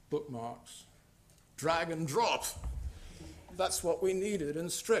bookmarks, drag and drop. That's what we needed in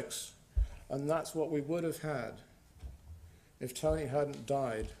Strix. And that's what we would have had if Tony hadn't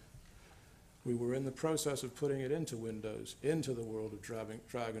died. We were in the process of putting it into Windows, into the world of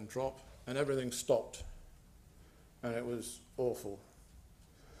drag and drop, and everything stopped. And it was awful.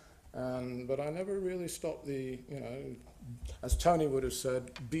 But I never really stopped the, as Tony would have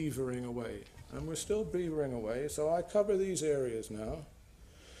said, beavering away. And we're still beavering away, so I cover these areas now.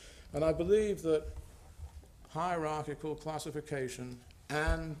 And I believe that hierarchical classification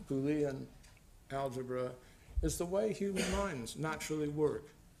and Boolean algebra is the way human minds naturally work.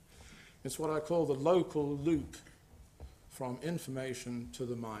 It's what I call the local loop from information to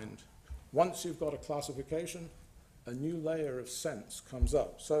the mind. Once you've got a classification, a new layer of sense comes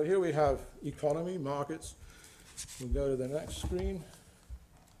up. So here we have economy, markets. We'll go to the next screen.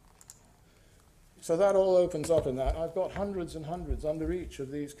 So that all opens up in that. I've got hundreds and hundreds under each of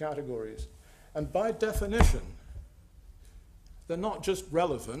these categories. And by definition, they're not just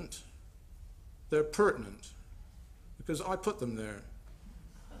relevant, they're pertinent, because I put them there.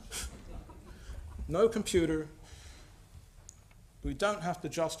 No computer. We don't have to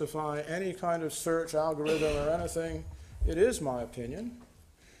justify any kind of search algorithm or anything. It is my opinion,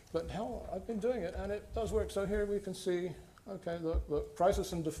 but hell, I've been doing it and it does work. So here we can see, okay, look,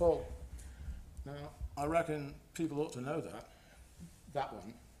 crisis and default. Now, I reckon people ought to know that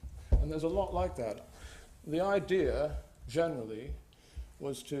one. And there's a lot like that. The idea, generally,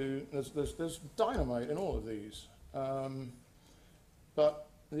 was to, there's dynamite in all of these. But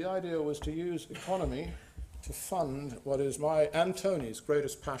the idea was to use economy to fund what is my and Tony's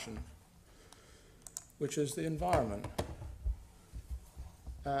greatest passion, which is the environment.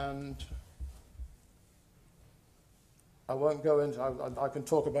 And I won't go into, I can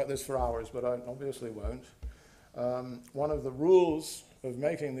talk about this for hours, but I obviously won't. One of the rules of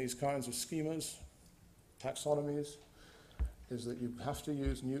making these kinds of schemas, taxonomies, is that you have to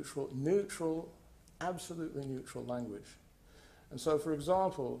use neutral, absolutely neutral language. And so, for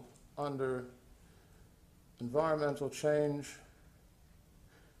example, under environmental change,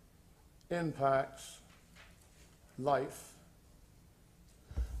 impacts, life,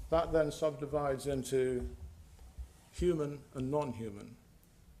 that then subdivides into human and non-human.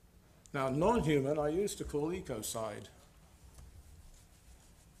 Now, non-human I used to call ecocide.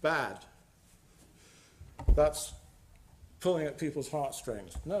 Bad. That's pulling at people's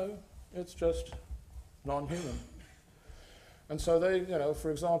heartstrings. No, it's just non-human. And so they, you know,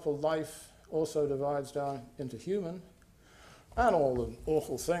 for example, life also divides down into human, and all the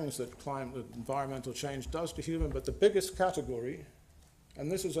awful things that environmental change does to human, but the biggest category,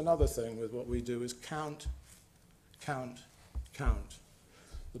 and this is another thing with what we do, is count, count, count.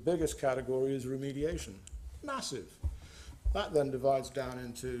 The biggest category is remediation. Massive. That then divides down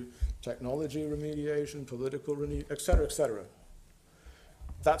into technology remediation, political remediation, etc., etc.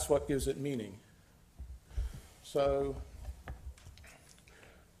 That's what gives it meaning. So,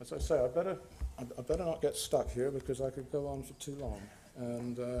 as I say, I better not get stuck here because I could go on for too long.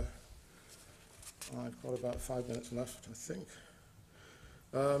 And I've got about 5 minutes left, I think.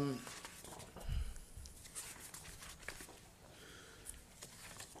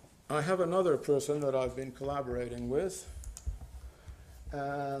 I have another person that I've been collaborating with,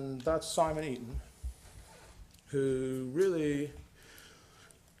 and that's Simon Eaton, who really,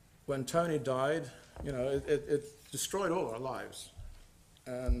 when Tony died, you know, it destroyed all our lives.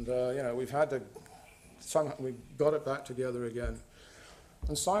 And, you know, we've had to, somehow we got it back together again.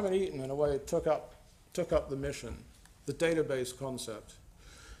 And Simon Eaton, in a way, took up the mission, the database concept.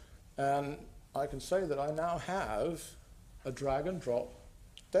 And I can say that I now have a drag and drop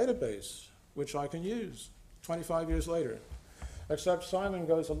database, which I can use 25 years later. Except Simon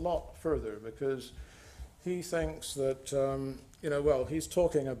goes a lot further because he thinks that, you know, well, he's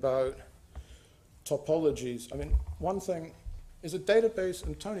talking about topologies. I mean, one thing is a database,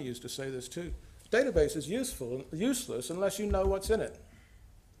 and Tony used to say this too, database is useless unless you know what's in it.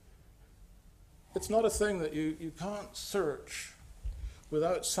 It's not a thing that you can't search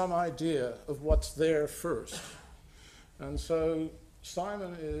without some idea of what's there first. And so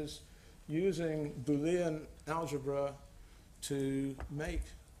Simon is using Boolean algebra to make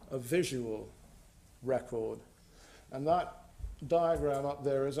a visual record. And that diagram up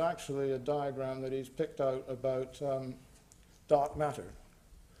there is actually a diagram that he's picked out about dark matter.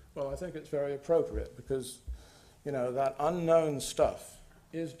 Well, I think it's very appropriate because, you know, that unknown stuff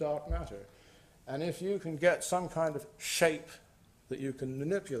is dark matter. And if you can get some kind of shape that you can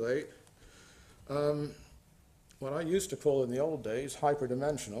manipulate, what I used to call in the old days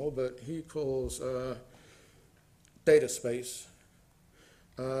hyperdimensional, but he calls data space,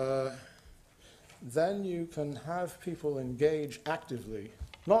 then you can have people engage actively,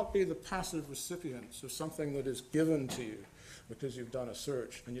 not be the passive recipients of something that is given to you because you've done a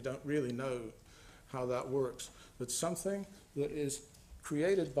search and you don't really know how that works, but something that is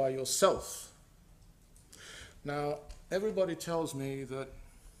created by yourself. Now, everybody tells me that,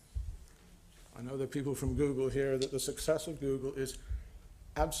 I know there are people from Google here, that the success of Google is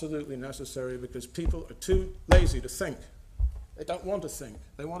absolutely necessary because people are too lazy to think. They don't want to think.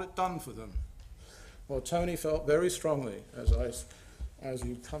 They want it done for them. Well, Tony felt very strongly, as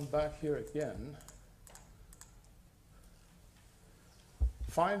you come back here again,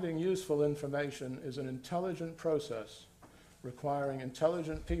 finding useful information is an intelligent process requiring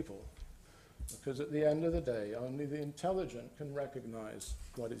intelligent people, because at the end of the day, only the intelligent can recognize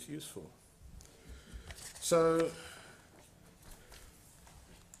what is useful. So,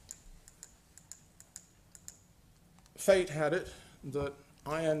 fate had it that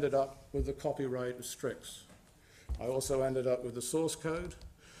I ended up with the copyright of Strix. I also ended up with the source code.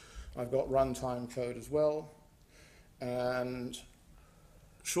 I've got runtime code as well. And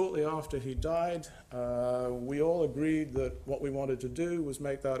shortly after he died, we all agreed that what we wanted to do was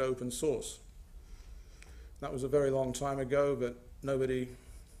make that open source. That was a very long time ago, but the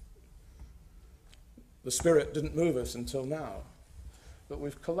spirit didn't move us until now. But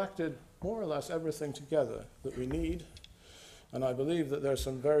we've collected more or less everything together that we need. And I believe that there are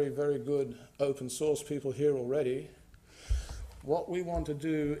some very, very good open source people here already. What we want to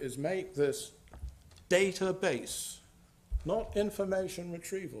do is make this database, not information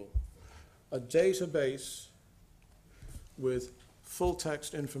retrieval, a database with full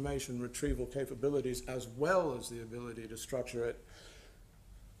text information retrieval capabilities as well as the ability to structure it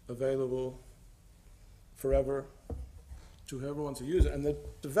available forever to whoever wants to use it, and then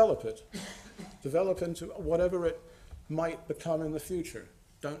develop it. Develop into whatever it might become in the future.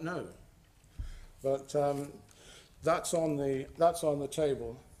 Don't know. But that's on the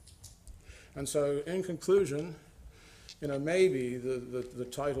table. And so in conclusion, you know, maybe the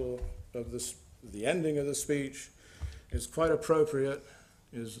title of this, the ending of the speech is quite appropriate,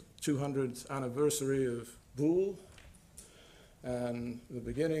 is 200th anniversary of Boole and the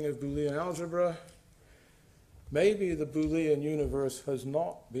beginning of Boolean algebra. Maybe the Boolean universe has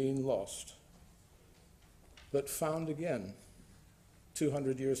not been lost, but found again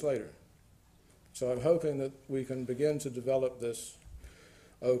 200 years later. So I'm hoping that we can begin to develop this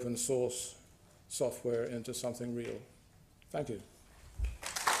open source software into something real. Thank you.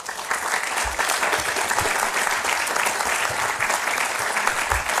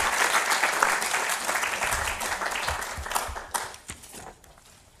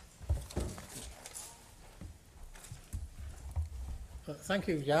 Thank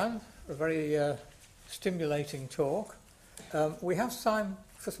you, Jan. A very stimulating talk. We have time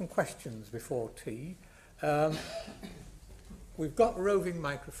for some questions before tea. We've got roving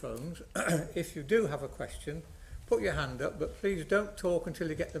microphones. If you do have a question, put your hand up, but please don't talk until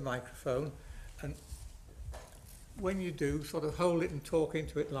you get the microphone. And when you do, sort of hold it and talk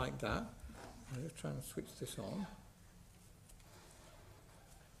into it like that. I'll just try and switch this on.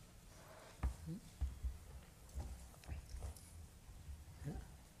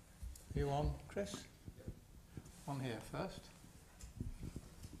 You on, Chris? On here first.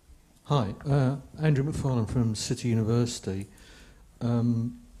 Hi, Andrew McFarlane from City University.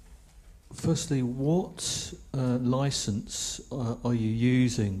 Firstly, what license are you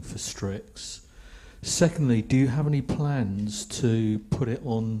using for Strix? Secondly, do you have any plans to put it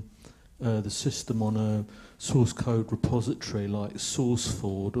on the system on a source code repository like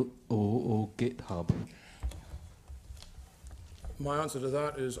SourceForge or GitHub? My answer to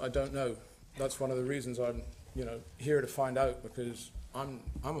that is I don't know. That's one of the reasons I'm, you know, here to find out, because I'm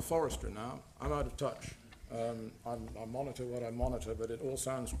a forester now. I'm out of touch. I monitor what I monitor, but it all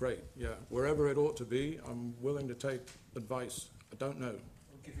sounds great. Yeah, wherever it ought to be, I'm willing to take advice. I don't know.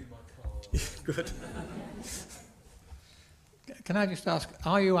 I'll give you my card. Good. Can I just ask,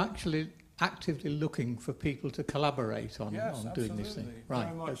 are you actually actively looking for people to collaborate on doing this thing?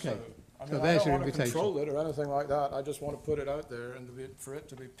 Right, Right, okay. okay. I So mean, there's I your don't want to invitation. control it or anything like that. I just want to put it out there and for it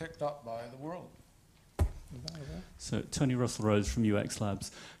to be picked up by the world. So Tony Russell-Rose from UX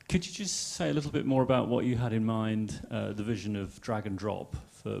Labs. Could you just say a little bit more about what you had in mind, the vision of drag and drop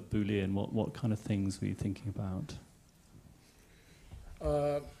for Boolean? What kind of things were you thinking about?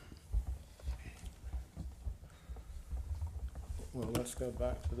 Well, let's go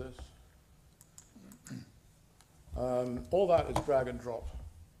back to this. All that is drag and drop.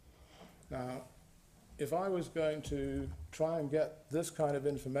 Now, if I was going to try and get this kind of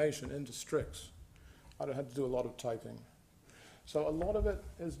information into Strix, I'd have had to do a lot of typing. So a lot of it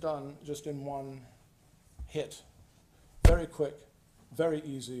is done just in one hit. Very quick, very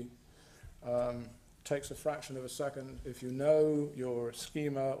easy, takes a fraction of a second. If you know your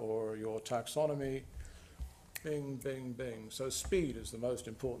schema or your taxonomy, bing, bing, bing. So speed is the most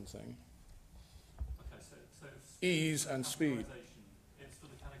important thing. Okay, so Ease and speed. It's for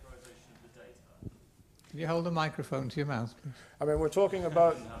the categorization of the data. Can you hold the microphone to your mouth, please? I mean, we're talking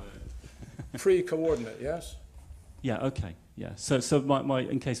about pre-coordinate, yes? Yeah, okay, yeah. So my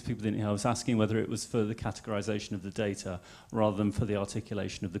in case people didn't hear, I was asking whether it was for the categorization of the data rather than for the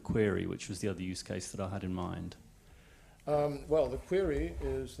articulation of the query, which was the other use case that I had in mind. Well, the query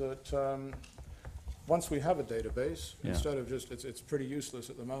is that once we have a database, Yeah. instead of just, it's pretty useless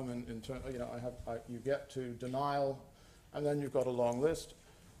at the moment in terms, you know, you get to denial, and then you've got a long list,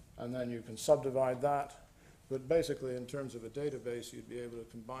 and then you can subdivide that. But basically, in terms of a database, you'd be able to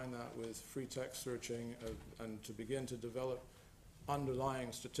combine that with free text searching and to begin to develop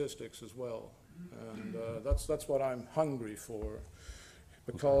underlying statistics as well. And that's what I'm hungry for,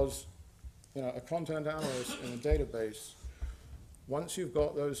 because you know, a content analyst in a database, once you've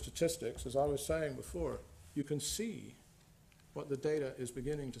got those statistics, as I was saying before, you can see what the data is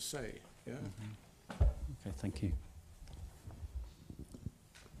beginning to say. Yeah. Mm-hmm. Okay, thank you.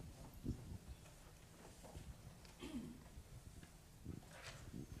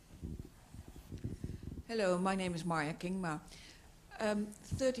 Hello, my name is Marja Kingma.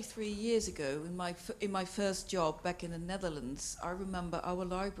 33 years ago, in my first job back in the Netherlands, I remember our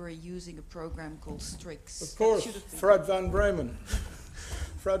library using a program called Strix. Of course, Fred van Bremen.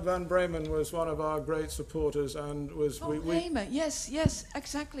 Fred van Bremen was one of our great supporters, and was Bremen. Yes,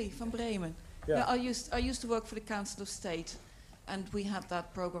 exactly, van Bremen. Yeah, I used to work for the Council of State, and we had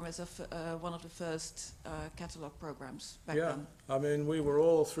that program as one of the first catalogue programs back then. I mean, we were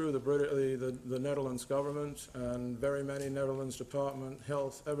all through the Netherlands government and very many Netherlands department,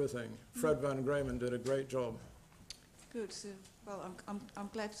 health, everything. Fred van Bremen did a great job. Good. So, well, I'm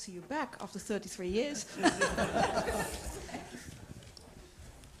glad to see you back after 33 years.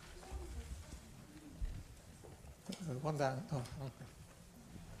 One down. Oh, okay.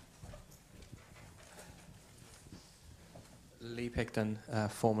 Lee Picton,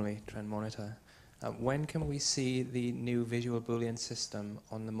 formerly Trend Monitor. When can we see the new visual Boolean system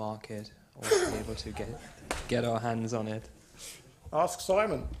on the market, or be able to get our hands on it? Ask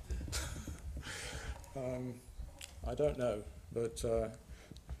Simon. I don't know, but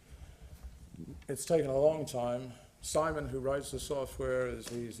it's taken a long time. Simon, who writes the software,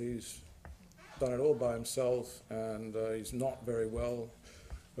 he's done it all by himself, and he's not very well,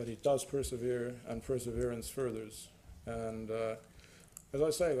 but he does persevere, and perseverance furthers. And as I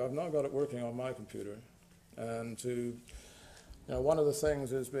say, I've now got it working on my computer, and one of the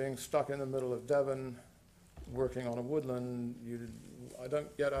things is being stuck in the middle of Devon, working on a woodland. I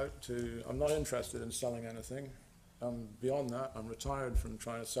don't get out to. I'm not interested in selling anything. Beyond that, I'm retired from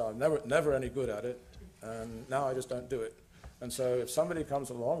trying to sell. I'm never any good at it, and now I just don't do it. And so, if somebody comes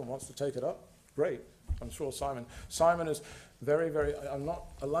along and wants to take it up, great. I'm sure Simon is very, very. I'm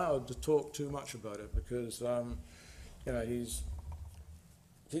not allowed to talk too much about it because. He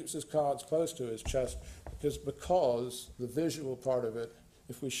keeps his cards close to his chest because the visual part of it,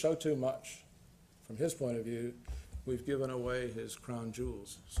 if we show too much, from his point of view, we've given away his crown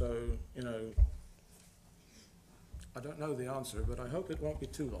jewels. So, I don't know the answer, but I hope it won't be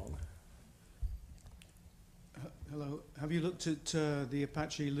too long. Hello. Have you looked at the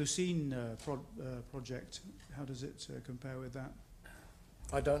Apache Lucene project? How does it compare with that?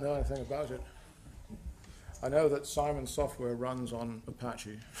 I don't know anything about it. I know that Simon's software runs on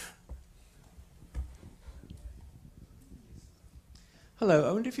Apache. Hello,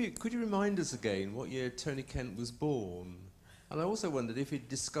 I wonder if could you remind us again what year Tony Kent was born? And I also wondered if he'd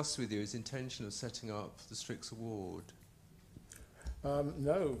discussed with you his intention of setting up the Strix Award.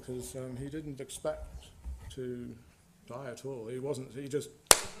 No, because he didn't expect to die at all. He just...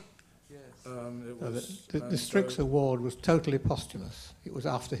 Yes. The Strix Award was totally posthumous. It was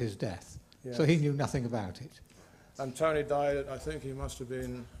after his death. Yes. So he knew nothing about it. And Tony died, I think he must have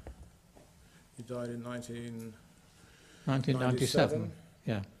been, he died in 1997.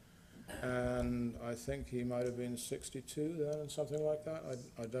 Yeah. And I think he might have been 62 then, something like that.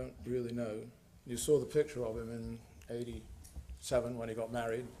 I don't really know. You saw the picture of him in 87 when he got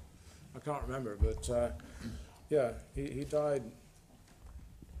married. I can't remember, but he died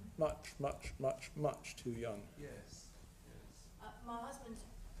much too young. Yes. My husband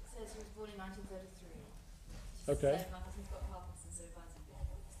says he was born in 1933. Okay. My husband's got Parkinson's, so advised him to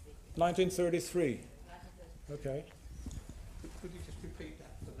speak. 1933. Okay. Could you just repeat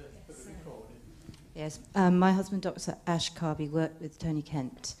that for the recording? Yes. My husband, Dr. Ash Carby, worked with Tony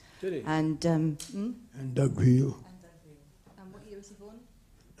Kent. Did he? And And Doug Reel. And what year was he born?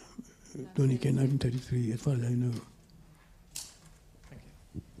 Tony Kent, 1933, as far as I know. Thank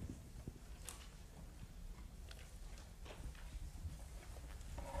you.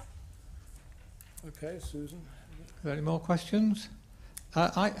 Okay, Susan. Are there any more questions?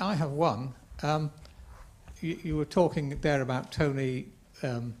 I have one. You were talking there about Tony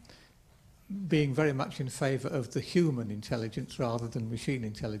being very much in favour of the human intelligence rather than machine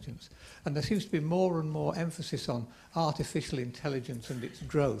intelligence. And there seems to be more and more emphasis on artificial intelligence and its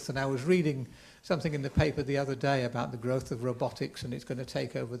growth. And I was reading something in the paper the other day about the growth of robotics and it's going to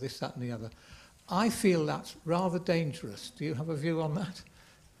take over this, that and the other. I feel that's rather dangerous. Do you have a view on that?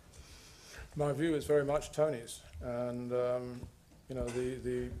 My view is very much Tony's. And,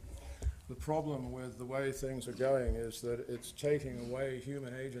 the problem with the way things are going is that it's taking away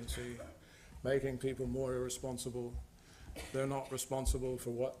human agency, making people more irresponsible. They're not responsible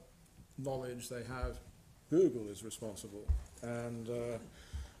for what knowledge they have. Google is responsible. And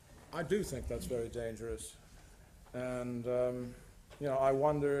I do think that's very dangerous. And, I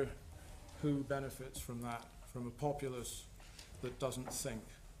wonder who benefits from that, from a populace that doesn't think.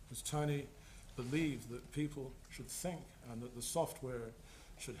 Does Tony believe that people should think and that the software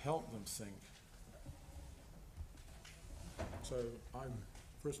should help them think? So I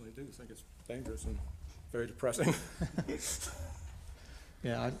personally do think it's dangerous and very depressing.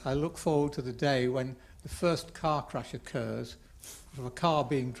 Yeah, I look forward to the day when the first car crash occurs of a car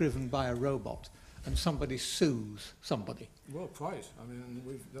being driven by a robot and somebody sues somebody. Well, quite. I mean,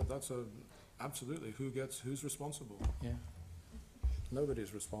 that's absolutely who's responsible. Yeah.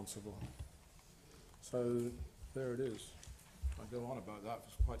 Nobody's responsible. So there it is. I go on about that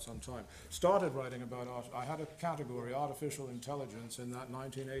for quite some time. Started writing about I had a category, artificial intelligence, in that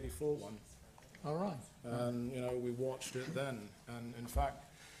 1984 one. All right. And, you know, we watched it then. And, in fact,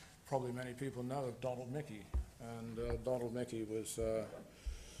 probably many people know of Donald Mickey. And Donald Mickey was a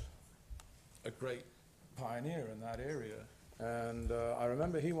great pioneer in that area. And I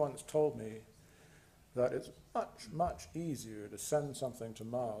remember he once told me that it's much, much easier to send something to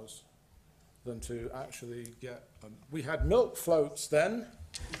Mars than to actually get we had milk floats then,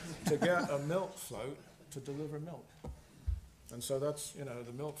 to get a milk float to deliver milk. And so that's, you know,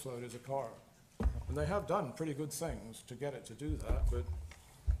 the milk float is a car. And they have done pretty good things to get it to do that, but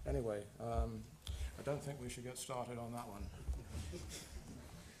anyway, I don't think we should get started on that one.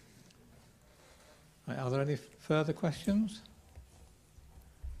 Right, are there any further questions?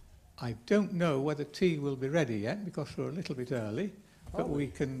 I don't know whether tea will be ready yet because we're a little bit early, but we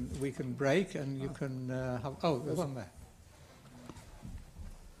can break and you can have. Oh, there's one there.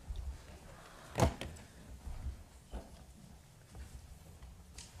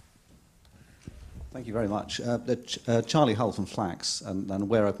 Thank you very much. Charlie Hull from Flax, and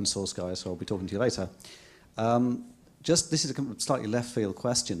we're open source guys, so I'll be talking to you later. This is a slightly left field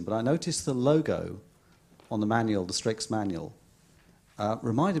question, but I noticed the logo on the manual, the Strix manual,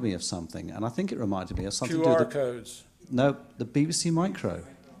 reminded me of something, and I think it reminded me of something to do with QR codes. No, the BBC Micro.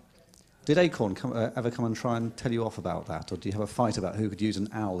 Did Acorn ever come and try and tell you off about that, or do you have a fight about who could use an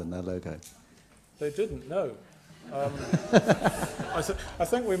owl in their logo? They didn't, no. I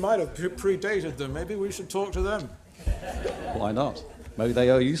think we might have predated them. Maybe we should talk to them. Why not? Maybe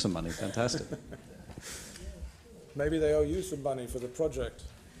they owe you some money. Fantastic. Maybe they owe you some money for the project.